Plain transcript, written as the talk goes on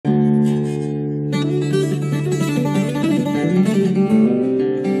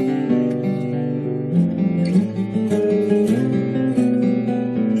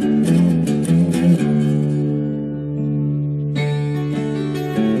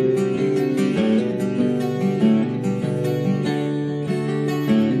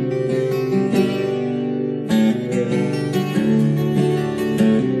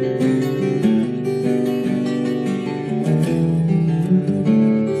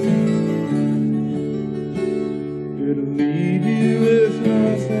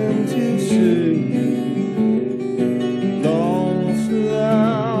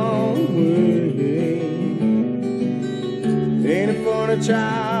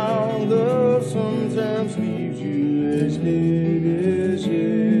love sometimes leaves you as dead as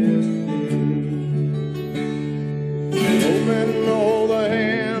yesterday. Open all the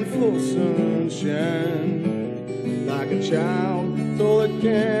handful of sunshine, like a child told it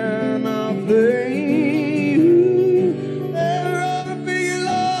cannot play.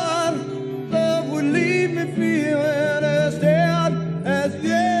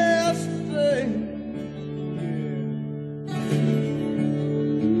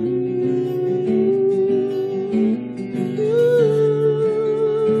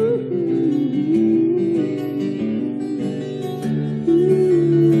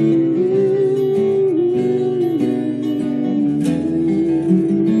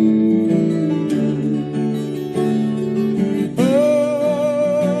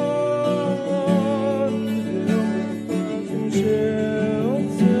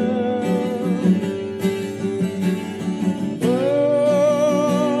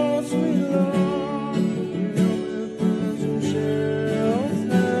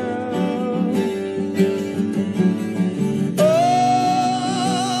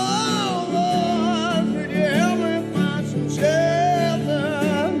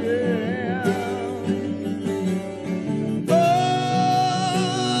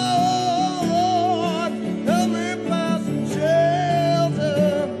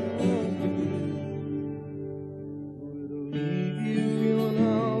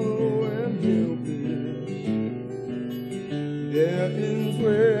 That is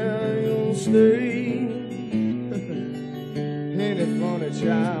where you'll stay. Ain't it funny,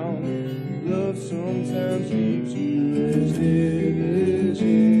 child? Love sometimes leaves you as dead as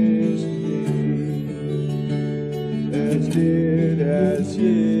yesterday. As dead as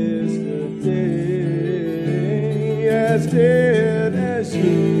yesterday. As dead as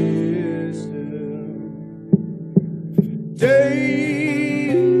yesterday.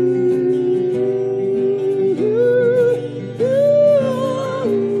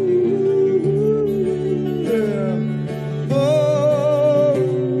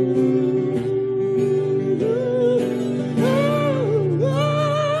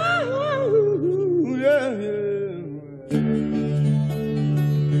 Yeah.